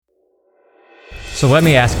So let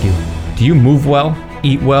me ask you, do you move well,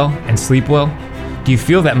 eat well, and sleep well? Do you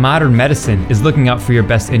feel that modern medicine is looking out for your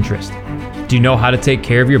best interest? Do you know how to take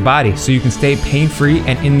care of your body so you can stay pain-free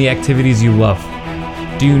and in the activities you love?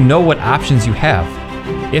 Do you know what options you have?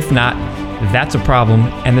 If not, that's a problem,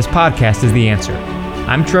 and this podcast is the answer.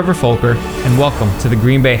 I'm Trevor Folker, and welcome to the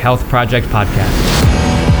Green Bay Health Project podcast.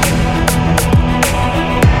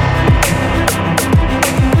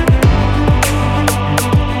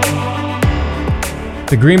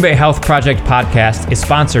 The Green Bay Health Project podcast is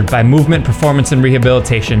sponsored by Movement, Performance, and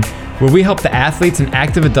Rehabilitation, where we help the athletes and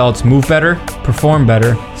active adults move better, perform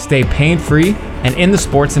better, stay pain-free, and in the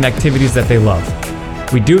sports and activities that they love.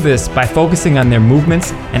 We do this by focusing on their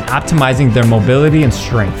movements and optimizing their mobility and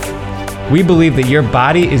strength. We believe that your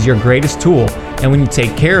body is your greatest tool, and when you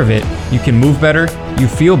take care of it, you can move better, you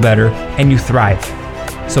feel better, and you thrive.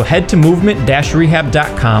 So head to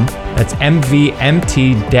movement-rehab.com, that's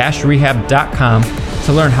mvmt-rehab.com,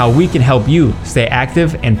 to learn how we can help you stay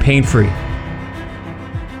active and pain-free. Hey,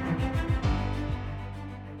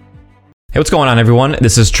 what's going on, everyone?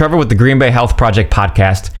 This is Trevor with the Green Bay Health Project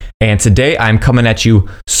podcast, and today I'm coming at you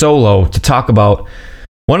solo to talk about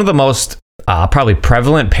one of the most probably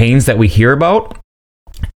prevalent pains that we hear about.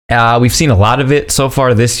 We've seen a lot of it so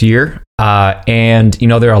far this year, and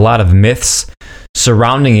there are a lot of myths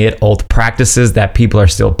surrounding it, old practices that people are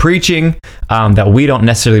still preaching, that we don't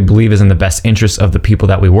necessarily believe is in the best interest of the people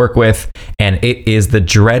that we work with, and it is the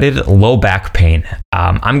dreaded low back pain.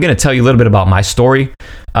 I'm going to tell you a little bit about my story,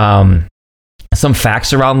 some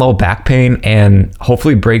facts around low back pain, and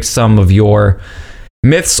hopefully break some of your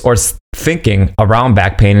myths or thinking around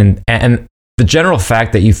back pain, and the general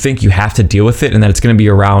fact that you think you have to deal with it and that it's going to be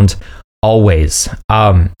around always.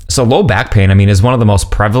 So low back pain, is one of the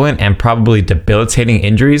most prevalent and probably debilitating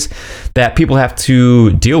injuries that people have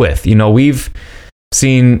to deal with. We've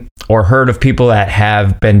seen or heard of people that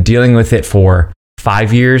have been dealing with it for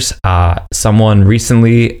 5 years. Someone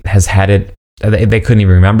recently has had it, they couldn't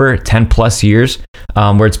even remember, 10 plus years,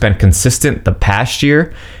 where it's been consistent the past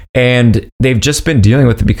year. And they've just been dealing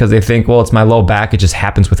with it because they think, well, it's my low back. It just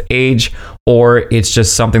happens with age, or it's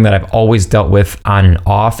just something that I've always dealt with on and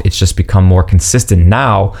off. It's just become more consistent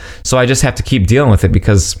now. So I just have to keep dealing with it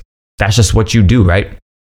because that's just what you do, right?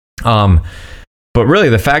 But really,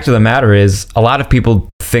 the fact of the matter is a lot of people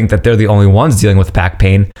think that they're the only ones dealing with back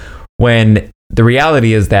pain, when the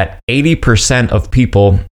reality is that 80% of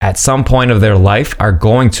people at some point of their life are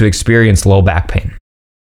going to experience low back pain.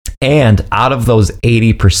 And out of those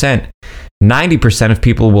 80%, 90% of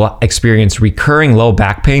people will experience recurring low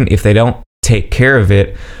back pain if they don't take care of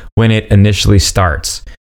it when it initially starts.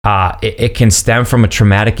 It can stem from a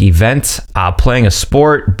traumatic event, playing a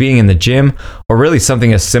sport, being in the gym, or really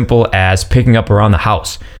something as simple as picking up around the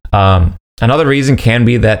house. Another reason can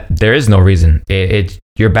be that there is no reason.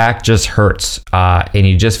 Your back just hurts and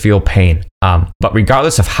you just feel pain. But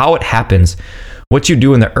regardless of how it happens, what you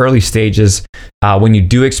do in the early stages when you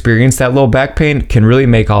do experience that low back pain can really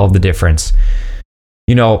make all of the difference.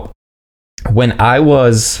 When I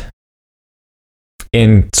was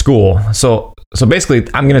in school, so basically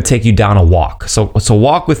I'm going to take you down a walk. So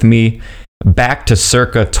walk with me back to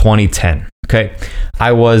circa 2010. Okay.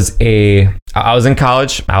 I was in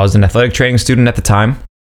college. I was an athletic training student at the time.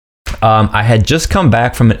 I had just come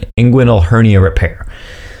back from an inguinal hernia repair.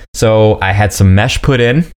 So I had some mesh put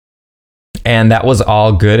in, and that was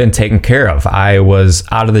all good and taken care of. I was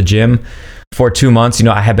out of the gym for 2 months.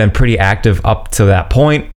 I had been pretty active up to that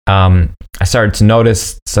point. I started to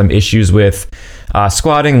notice some issues with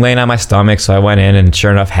squatting, laying on my stomach. So I went in and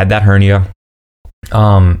sure enough had that hernia.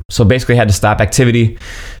 So basically had to stop activity.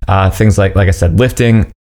 Things like I said,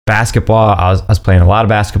 lifting, basketball. I was playing a lot of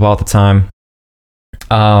basketball at the time.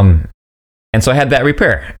 And so I had that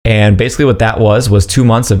repair. And basically what that was 2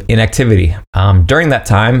 months of inactivity. During that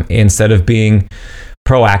time, instead of being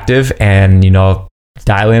proactive and,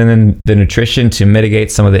 dialing in the nutrition to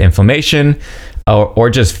mitigate some of the inflammation or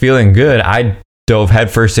just feeling good, I dove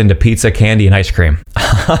headfirst into pizza, candy, and ice cream.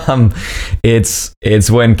 It's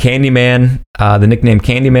when Candyman, the nickname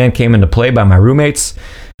Candyman, came into play by my roommates.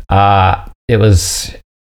 It was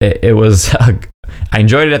I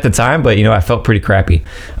enjoyed it at the time, but I felt pretty crappy.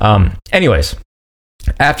 Anyways,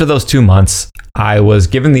 after those 2 months, I was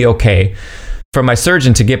given the okay from my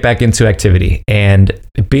surgeon to get back into activity. And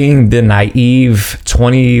being the naive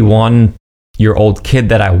 21-year-old kid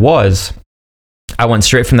that I was, I went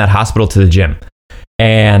straight from that hospital to the gym.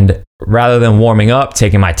 And rather than warming up,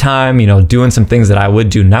 taking my time, doing some things that I would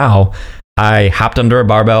do now, I hopped under a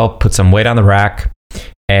barbell, put some weight on the rack,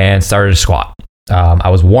 and started to squat. I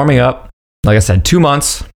was warming up. Like I said, 2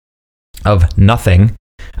 months of nothing.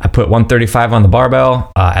 I put 135 on the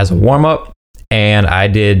barbell as a warm-up, and I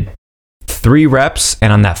did 3 reps,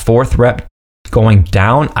 and on that 4th rep going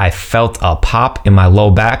down, I felt a pop in my low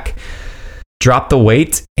back, dropped the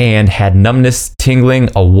weight, and had numbness, tingling,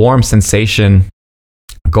 a warm sensation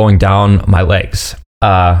going down my legs.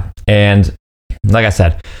 And like I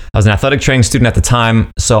said, I was an athletic training student at the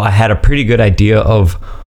time, so I had a pretty good idea of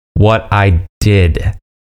what I did.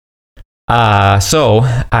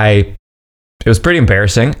 It was pretty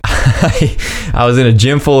embarrassing. I was in a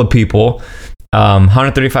gym full of people,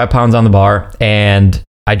 135 pounds on the bar, and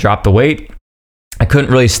I dropped the weight. I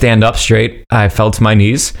couldn't really stand up straight. I fell to my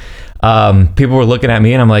knees. People were looking at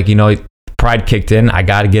me, and I'm like, pride kicked in. I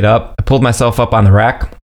got to get up. I pulled myself up on the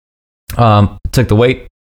rack, took the weight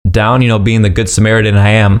down, being the good Samaritan I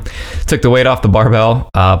am, took the weight off the barbell,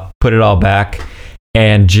 put it all back,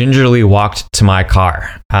 and gingerly walked to my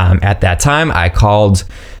car. At that time, I called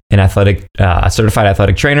a certified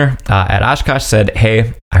athletic trainer at Oshkosh, said,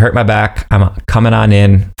 "Hey, I hurt my back. I'm coming on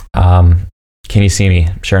in. Can you see me?"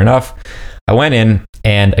 Sure enough, I went in,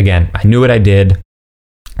 and again, I knew what I did.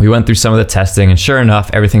 We went through some of the testing, and sure enough,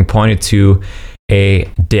 everything pointed to a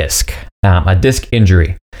disc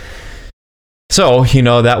injury. So,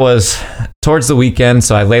 that was towards the weekend,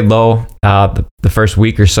 so I laid low the first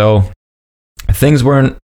week or so. Things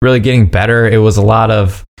weren't really getting better. It was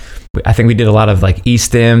I think we did a lot of like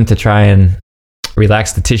E-stim to try and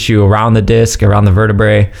relax the tissue around the disc, around the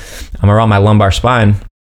vertebrae, around my lumbar spine.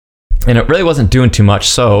 And it really wasn't doing too much.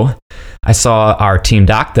 So I saw our team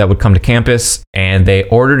doc that would come to campus, and they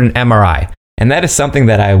ordered an MRI. And that is something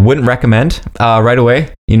that I wouldn't recommend right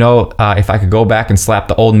away. If I could go back and slap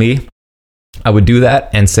the old me, I would do that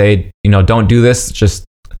and say, don't do this. Just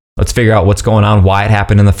let's figure out what's going on, why it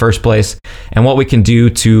happened in the first place, and what we can do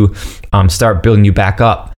to start building you back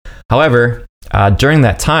up. However, during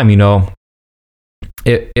that time,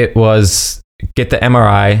 it was get the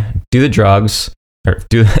MRI, do the drugs, or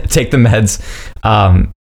take the meds,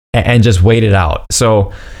 and just wait it out.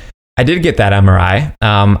 So I did get that MRI.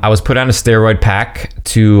 I was put on a steroid pack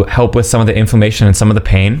to help with some of the inflammation and some of the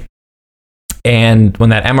pain. And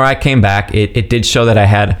when that MRI came back, it did show that I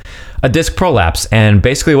had a disc prolapse. And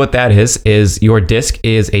basically what that is your disc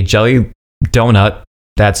is a jelly donut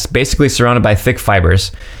that's basically surrounded by thick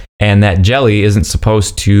fibers, and that jelly isn't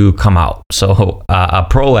supposed to come out. So a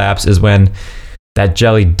prolapse is when that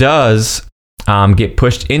jelly does get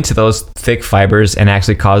pushed into those thick fibers and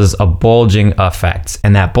actually causes a bulging effect.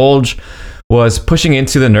 And that bulge was pushing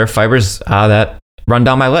into the nerve fibers that run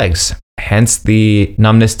down my legs. Hence the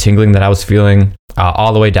numbness, tingling that I was feeling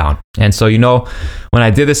all the way down. And so, when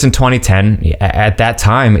I did this in 2010, at that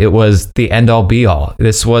time, it was the end all be all.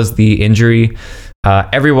 This was the injury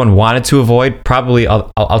everyone wanted to avoid, probably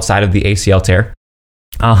outside of the ACL tear.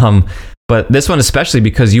 But this one especially,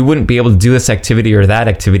 because you wouldn't be able to do this activity or that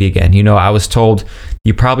activity again. I was told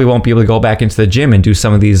you probably won't be able to go back into the gym and do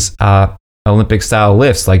some of these Olympic style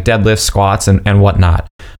lifts like deadlifts, squats, and whatnot.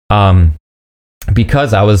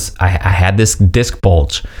 Because I had this disc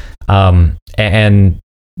bulge. And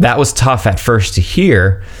that was tough at first to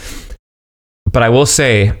hear. But I will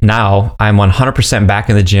say now I'm 100% back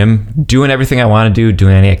in the gym, doing everything I want to do,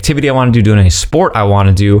 doing any activity I want to do, doing any sport I want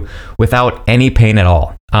to do without any pain at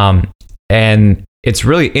all. And it's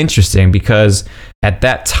really interesting because at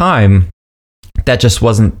that time, that just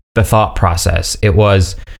wasn't the thought process. It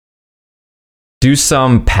was do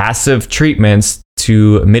some passive treatments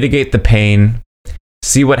to mitigate the pain,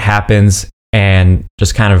 see what happens, and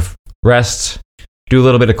just kind of rest, do a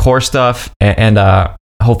little bit of core stuff, and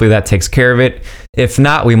hopefully that takes care of it. If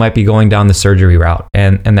not, we might be going down the surgery route.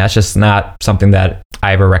 And that's just not something that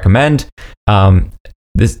I ever recommend.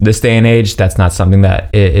 This day and age, that's not something that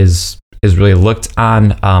is really looked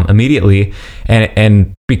on immediately.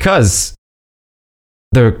 And because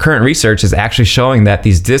the current research is actually showing that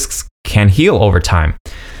these discs can heal over time.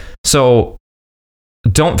 So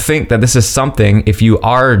don't think that this is something, if you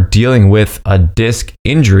are dealing with a disc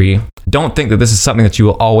injury, don't think that this is something that you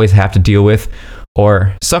will always have to deal with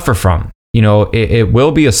or suffer from. It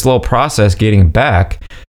will be a slow process getting back,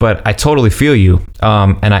 but I totally feel you,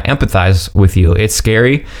 and I empathize with you. It's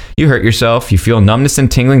scary. You hurt yourself. You feel numbness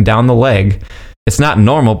and tingling down the leg. It's not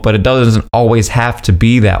normal, but it doesn't always have to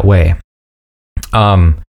be that way.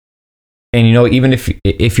 And even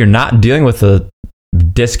if you're not dealing with a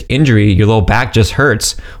disc injury, your low back just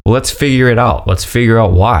hurts, well, let's figure it out. Let's figure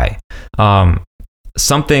out why.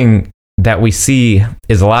 Something that we see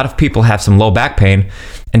is a lot of people have some low back pain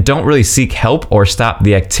and don't really seek help or stop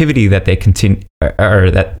the activity that they continue,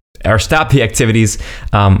 or stop the activities,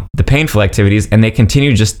 the painful activities, and they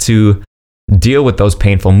continue just to deal with those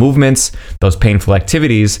painful movements, those painful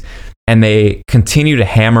activities, and they continue to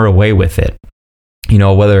hammer away with it. You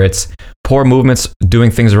know, whether it's poor movements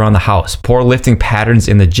doing things around the house, poor lifting patterns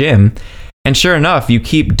in the gym, and sure enough, you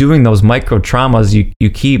keep doing those micro traumas, you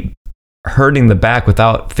keep hurting the back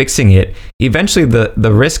without fixing it. Eventually,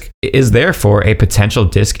 the risk is there for a potential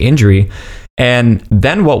disc injury. And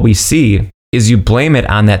then what we see is you blame it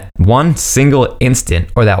on that one single instant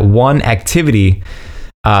or that one activity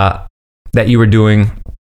that you were doing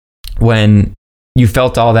when you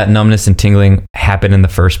felt all that numbness and tingling happen in the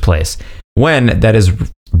first place, when that is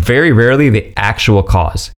very rarely the actual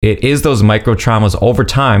cause. It is those micro traumas over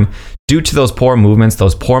time due to those poor movements,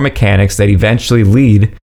 those poor mechanics that eventually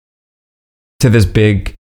lead to this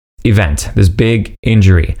big event, this big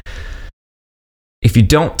injury. If you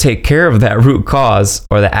don't take care of that root cause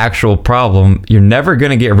or the actual problem, you're never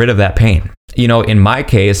going to get rid of that pain. You know, in my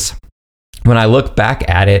case, when I look back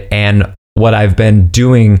at it and what I've been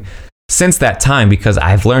doing since that time, because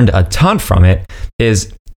I've learned a ton from it,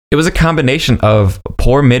 is it was a combination of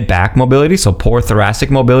poor mid-back mobility, so poor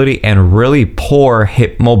thoracic mobility, and really poor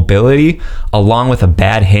hip mobility, along with a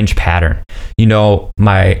bad hinge pattern. You know,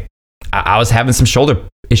 I was having some shoulder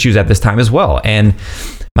issues at this time as well, and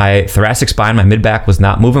my thoracic spine, my mid-back was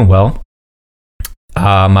not moving well.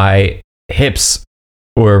 My hips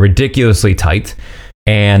were ridiculously tight,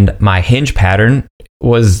 and my hinge pattern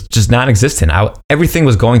was just non-existent. Everything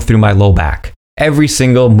was going through my low back. Every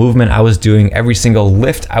single movement I was doing, every single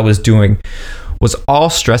lift I was doing was all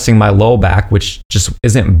stressing my low back, which just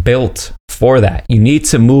isn't built for that. You need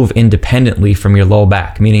to move independently from your low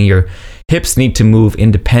back, meaning your hips need to move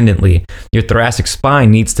independently. Your thoracic spine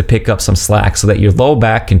needs to pick up some slack so that your low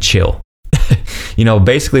back can chill. You know,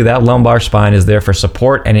 basically that lumbar spine is there for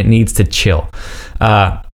support and it needs to chill.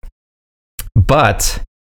 But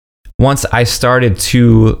once I started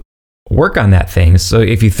to work on that thing, so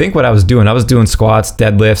if you think what I was doing squats,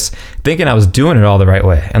 deadlifts, thinking I was doing it all the right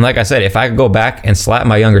way. And like I said, if I could go back and slap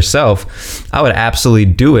my younger self, I would absolutely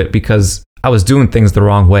do it because I was doing things the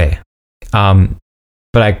wrong way.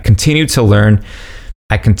 But I continued to learn.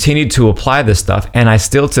 I continued to apply this stuff, and I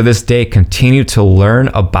still to this day continue to learn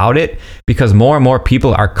about it because more and more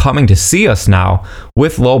people are coming to see us now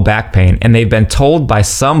with low back pain, and they've been told by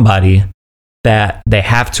somebody that they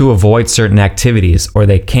have to avoid certain activities, or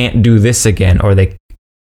they can't do this again, or they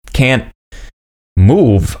can't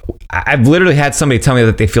move. I've literally had somebody tell me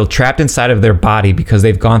that they feel trapped inside of their body because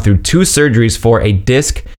they've gone through 2 surgeries for a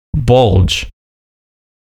disc bulge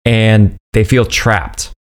and they feel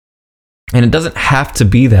trapped. And it doesn't have to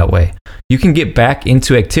be that way. You can get back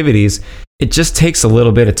into activities. It just takes a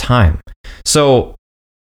little bit of time. So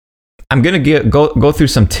I'm going to go through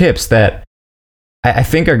some tips that I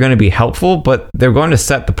think are going to be helpful, but they're going to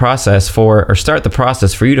start the process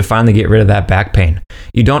for you to finally get rid of that back pain.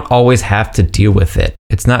 You don't always have to deal with it.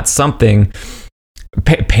 It's not something,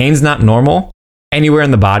 pain's not normal anywhere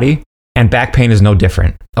in the body, and back pain is no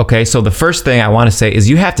different. Okay, so the first thing I want to say is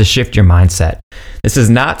you have to shift your mindset. This is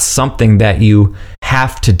not something that you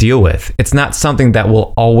have to deal with. It's not something that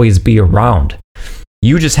will always be around.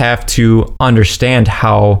 You just have to understand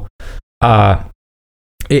how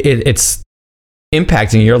it's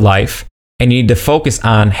impacting your life, and you need to focus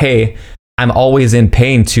on, hey, I'm always in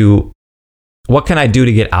pain, to what can I do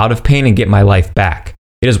to get out of pain and get my life back?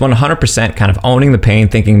 It is 100% kind of owning the pain,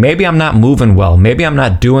 thinking maybe I'm not moving well, maybe I'm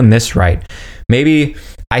not doing this right, maybe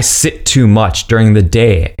I sit too much during the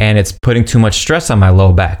day and it's putting too much stress on my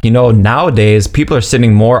low back. You know, nowadays people are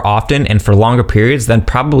sitting more often and for longer periods than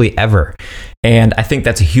probably ever. And I think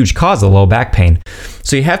that's a huge cause of low back pain.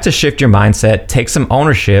 So you have to shift your mindset, take some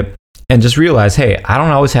ownership, and just realize, hey, I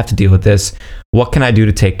don't always have to deal with this. What can I do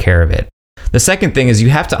to take care of it? The second thing is you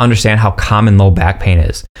have to understand how common low back pain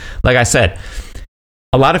is. Like I said,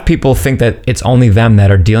 a lot of people think that it's only them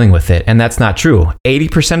that are dealing with it, and that's not true.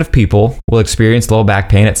 80% of people will experience low back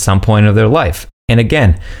pain at some point of their life. And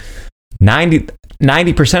again,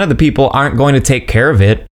 90% of the people aren't going to take care of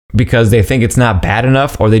it because they think it's not bad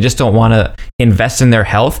enough, or they just don't want to invest in their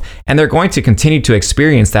health, and they're going to continue to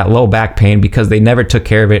experience that low back pain because they never took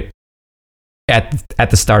care of it at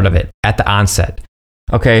the start of it, at the onset.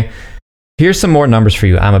 Okay, here's some more numbers for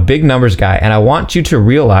you. I'm a big numbers guy, and I want you to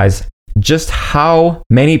realize just how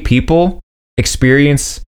many people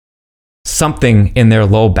experience something in their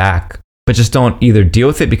low back, but just don't either deal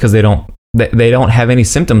with it because they don't have any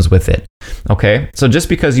symptoms with it. Okay, so just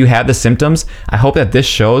because you have the symptoms, I hope that this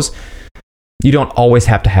shows you don't always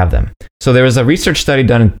have to have them. So there was a research study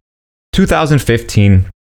done in 2015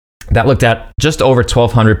 that looked at just over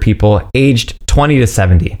 1,200 people aged 20 to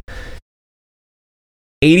 70.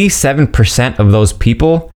 87% of those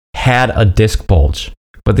people had a disc bulge,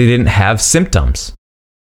 but they didn't have symptoms.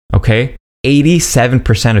 Okay?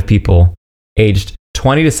 87% of people aged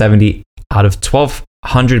 20 to 70 out of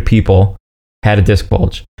 1,200 people had a disc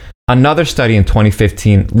bulge. Another study in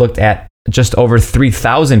 2015 looked at just over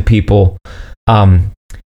 3,000 people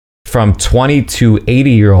from 20 to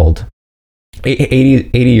 80 years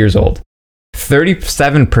old.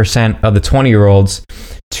 37% of the 20-year-olds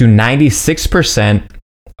to 96%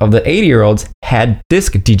 of the 80-year-olds had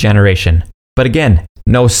disc degeneration. But again,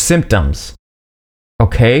 no symptoms.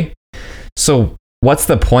 Okay? So what's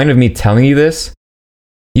the point of me telling you this?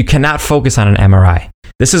 You cannot focus on an MRI.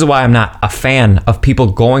 This is why I'm not a fan of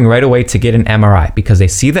people going right away to get an MRI, because they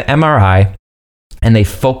see the MRI and they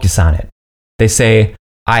focus on it. They say,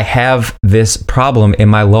 I have this problem in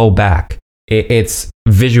my low back. It's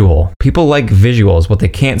visual. People like visuals. What they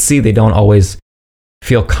can't see, they don't always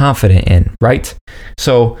feel confident in, right?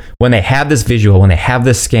 So when they have this visual, when they have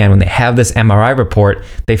this scan, when they have this MRI report,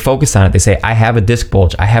 they focus on it. They say, I have a disc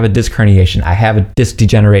bulge, I have a disc herniation, I have a disc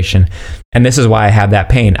degeneration, and this is why I have that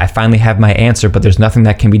pain. I finally have my answer, but there's nothing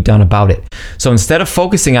that can be done about it. So instead of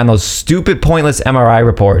focusing on those stupid, pointless MRI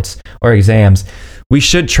reports or exams, we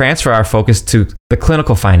should transfer our focus to the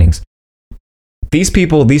clinical findings. These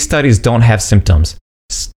people, these studies don't have symptoms.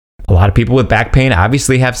 A lot of people with back pain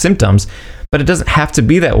obviously have symptoms, but it doesn't have to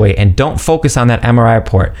be that way, and don't focus on that MRI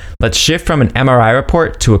report. Let's shift from an MRI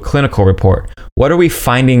report to a clinical report. What are we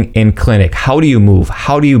finding in clinic? How do you move?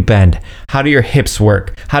 How do you bend? How do your hips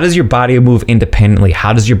work? How does your body move independently?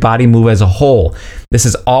 How does your body move as a whole? This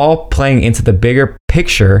is all playing into the bigger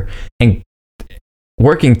picture and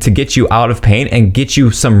working to get you out of pain and get you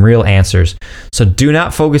some real answers. So do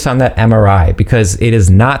not focus on that MRI, because it is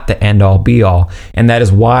not the end all be all. And that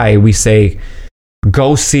is why we say,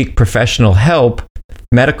 go seek professional help,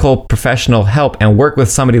 medical professional help, and work with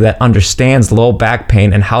somebody that understands low back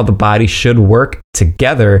pain and how the body should work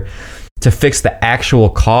together to fix the actual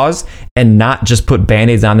cause, and not just put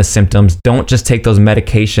Band-Aids on the symptoms. Don't just take those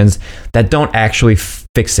medications that don't actually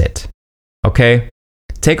fix it. Okay?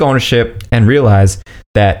 Take ownership and realize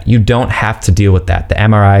that you don't have to deal with that. The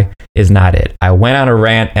MRI is not it. I went on a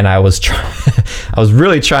rant and I was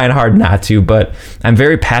really trying hard not to, but I'm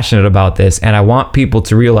very passionate about this, and I want people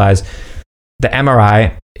to realize the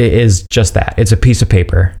MRI is just that. It's a piece of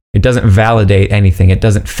paper. It doesn't validate anything. It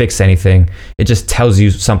doesn't fix anything. It just tells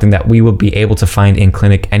you something that we will be able to find in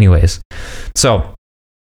clinic anyways. So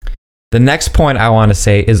the next point I want to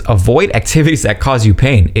say is avoid activities that cause you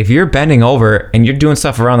pain. If you're bending over and you're doing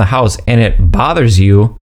stuff around the house and it bothers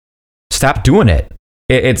you, stop doing it.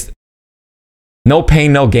 It's no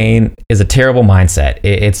pain, no gain is a terrible mindset.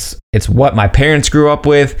 It's what my parents grew up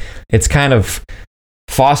with. It's kind of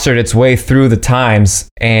fostered its way through the times,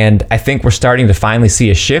 and I think we're starting to finally see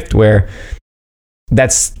a shift where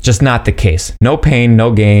that's just not the case. No pain,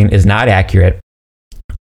 no gain is not accurate.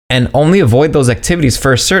 And only avoid those activities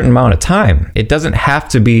for a certain amount of time. It doesn't have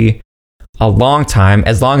to be a long time,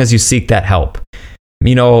 as long as you seek that help.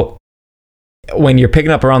 You know, when you're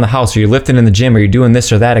picking up around the house, or you're lifting in the gym, or you're doing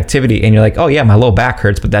this or that activity, and you're like, oh yeah, my low back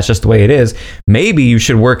hurts, but that's just the way it is. Maybe you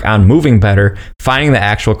should work on moving better, finding the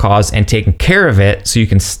actual cause, and taking care of it so you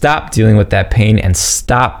can stop dealing with that pain and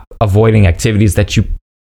stop avoiding activities that you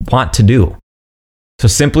want to do. So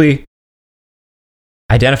simply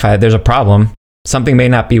identify that there's a problem. Something may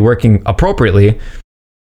not be working appropriately,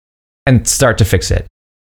 and start to fix it.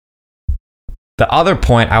 The other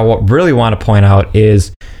point I really want to point out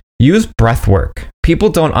is use breath work. People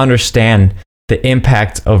don't understand the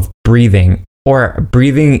impact of breathing, or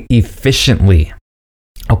breathing efficiently.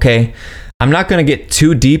 Okay? I'm not going to get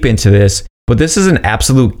too deep into this, but this is an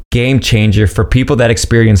absolute game changer for people that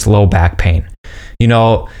experience low back pain. You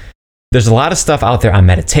know, there's a lot of stuff out there on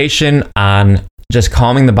meditation, on just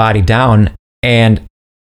calming the body down. And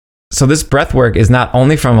so this breath work is not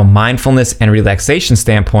only from a mindfulness and relaxation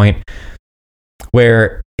standpoint,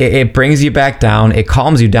 where it brings you back down, it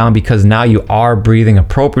calms you down because now you are breathing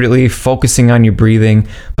appropriately, focusing on your breathing,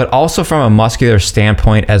 but also from a muscular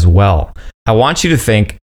standpoint as well. I want you to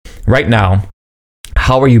think right now,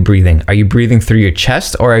 how are you breathing? Are you breathing through your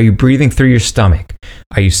chest, or are you breathing through your stomach?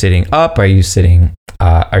 Are you sitting up? Are you standing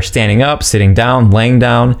up, sitting down, laying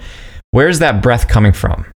down? Where's that breath coming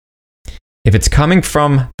from? If it's coming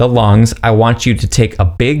from the lungs, I want you to take a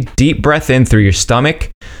big, deep breath in through your stomach,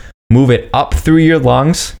 move it up through your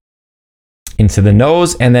lungs, into the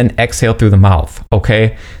nose, and then exhale through the mouth,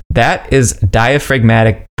 okay? That is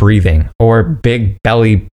diaphragmatic breathing, or big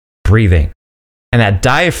belly breathing. And that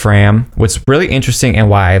diaphragm, what's really interesting and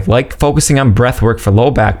why I like focusing on breath work for low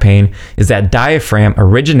back pain, is that diaphragm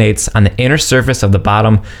originates on the inner surface of the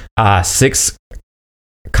bottom 6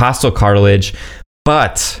 costal cartilage,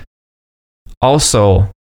 but also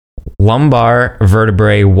lumbar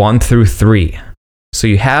vertebrae 1 through 3. So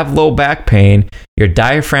you have low back pain, your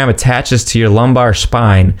diaphragm attaches to your lumbar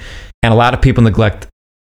spine, and a lot of people neglect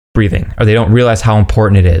breathing, or they don't realize how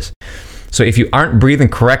important it is. So if you aren't breathing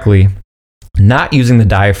correctly, not using the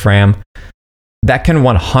diaphragm, that can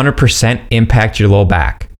 100% impact your low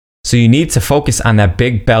back. So you need to focus on that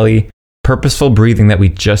big belly, purposeful breathing that we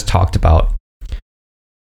just talked about.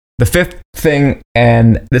 The fifth thing,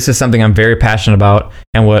 and this is something I'm very passionate about,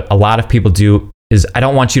 and what a lot of people do, is I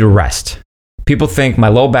don't want you to rest. People think my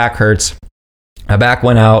low back hurts, my back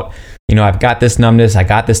went out, I've got this numbness, I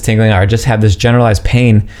got this tingling, or I just have this generalized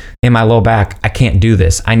pain in my low back. I can't do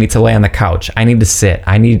this. I need to lay on the couch. I need to sit.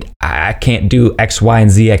 I can't do X, Y,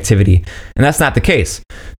 and Z activity. And that's not the case.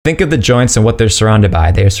 Think of the joints and what they're surrounded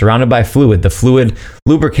by. They're surrounded by fluid. The fluid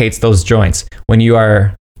lubricates those joints. When you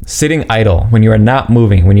are sitting idle, when you are not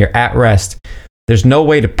moving, when you're at rest, there's no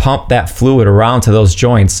way to pump that fluid around to those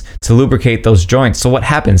joints to lubricate those joints. So what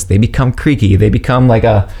happens? They become creaky. They become like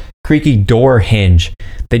a creaky door hinge.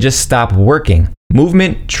 They just stop working.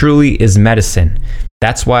 Movement truly is medicine.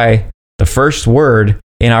 That's why the first word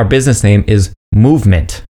in our business name is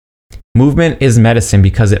movement. Movement is medicine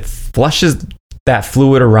because it flushes that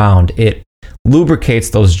fluid around. It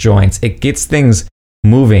lubricates those joints. It gets things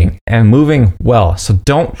moving and moving well. So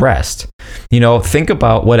don't rest. Think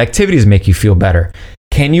about what activities make you feel better.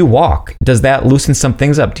 Can you walk? Does that loosen some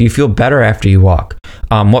things up? Do you feel better after you walk?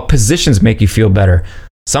 What positions make you feel better?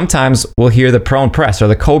 Sometimes we'll hear the prone press or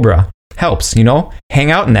the cobra helps,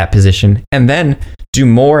 hang out in that position and then do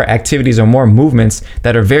more activities or more movements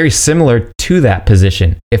that are very similar to that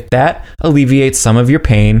position. If that alleviates some of your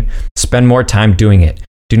pain, spend more time doing it.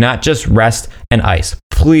 Do not just rest and ice.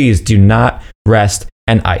 Please do not rest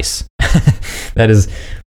and ice. That is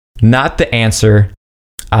not the answer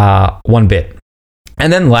one bit.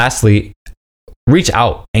 And then lastly, reach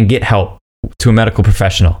out and get help to a medical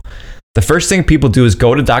professional. The first thing people do is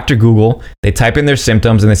go to Dr. Google, they type in their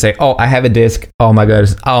symptoms and they say, oh, I have a disc. Oh my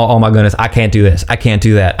goodness. Oh my goodness. I can't do this. I can't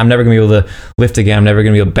do that. I'm never going to be able to lift again. I'm never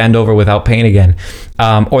going to be able to bend over without pain again.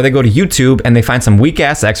 Or they go to YouTube and they find some weak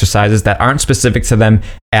ass exercises that aren't specific to them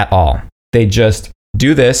at all. They just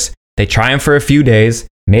do this. They try them for a few days,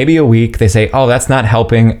 maybe a week. They say, oh, that's not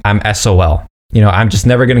helping. I'm SOL. I'm just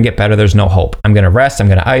never going to get better. There's no hope. I'm going to rest. I'm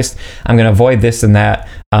going to ice. I'm going to avoid this and that.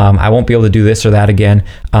 I won't be able to do this or that again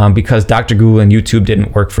because Dr. Google and YouTube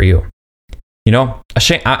didn't work for you.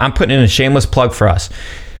 I'm putting in a shameless plug for us.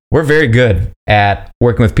 We're very good at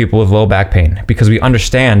working with people with low back pain because we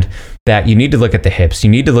understand that you need to look at the hips. You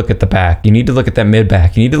need to look at the back. You need to look at that mid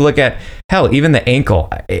back. You need to look at, hell, even the ankle.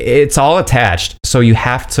 It's all attached. So you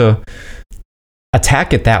have to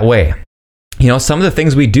attack it that way. Some of the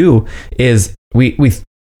things we do is we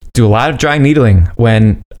do a lot of dry needling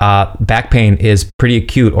when back pain is pretty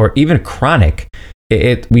acute or even chronic.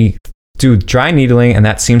 We do dry needling, and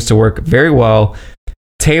that seems to work very well,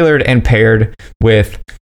 tailored and paired with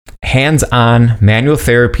hands-on manual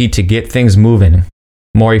therapy to get things moving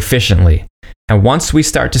more efficiently. And once we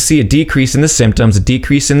start to see a decrease in the symptoms, a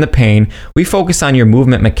decrease in the pain, we focus on your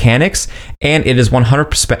movement mechanics, and it is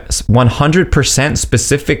 100%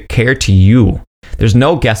 specific care to you. There's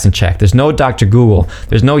no guess and check. There's no Dr. Google.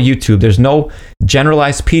 There's no YouTube. There's no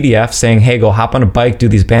generalized PDF saying, hey, go hop on a bike, do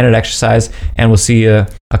these banded exercise, and we'll see you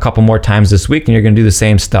a couple more times this week, and you're going to do the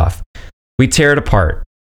same stuff. We tear it apart.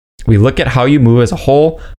 We look at how you move as a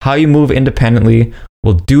whole, how you move independently.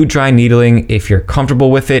 We'll do dry needling if you're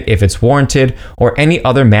comfortable with it, if it's warranted, or any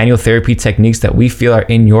other manual therapy techniques that we feel are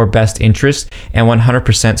in your best interest and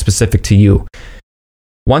 100% specific to you.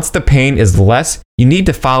 Once the pain is less, you need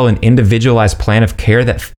to follow an individualized plan of care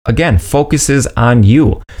that, again, focuses on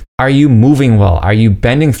you. Are you moving well? Are you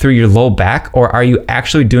bending through your low back, or are you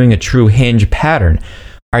actually doing a true hinge pattern?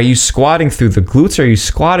 Are you squatting through the glutes, or are you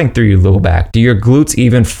squatting through your low back? Do your glutes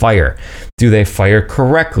even fire? Do they fire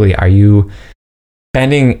correctly? Are you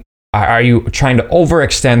bending? Are you trying to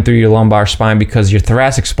overextend through your lumbar spine because your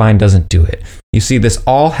thoracic spine doesn't do it? You see, this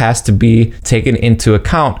all has to be taken into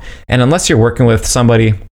account. And unless you're working with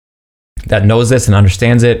somebody that knows this and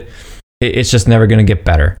understands it, it's just never going to get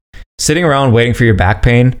better. Sitting around waiting for your back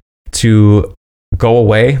pain to go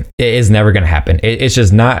away is never going to happen. It's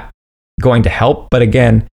just not going to help. But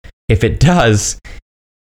again, if it does,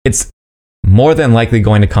 it's more than likely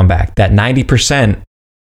going to come back. That 90%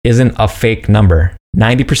 isn't a fake number.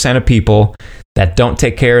 90% of people that don't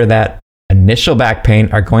take care of that initial back pain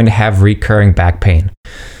are going to have recurring back pain.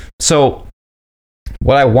 So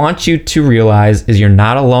what I want you to realize is you're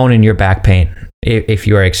not alone in your back pain. If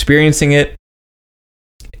you are experiencing it,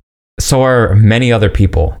 So are many other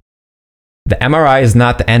people. The MRI is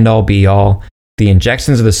not the end-all be-all. The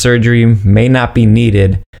injections or the surgery may not be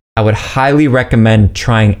needed. I would highly recommend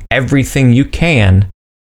trying everything you can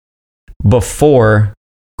before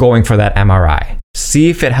going for that MRI. See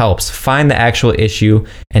if it helps. Find the actual issue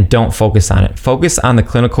and don't focus on it. Focus on the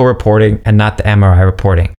clinical reporting and not the MRI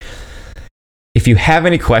reporting. If you have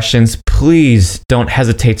any questions, please don't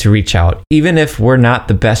hesitate to reach out. Even if we're not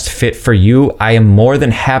the best fit for you, I am more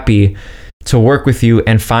than happy to work with you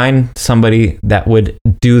and find somebody that would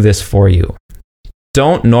do this for you.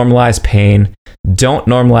 Don't normalize pain. Don't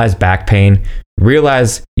normalize back pain.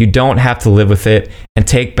 Realize you don't have to live with it and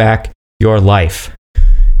take back your life.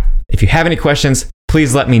 If you have any questions,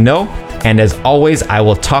 please let me know. And as always, I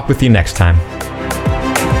will talk with you next time.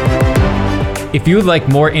 If you would like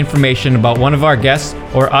more information about one of our guests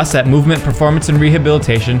or us at Movement Performance and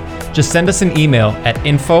Rehabilitation, just send us an email at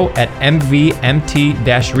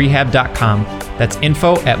info@mvmt-rehab.com. That's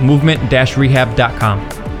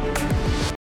info@movement-rehab.com.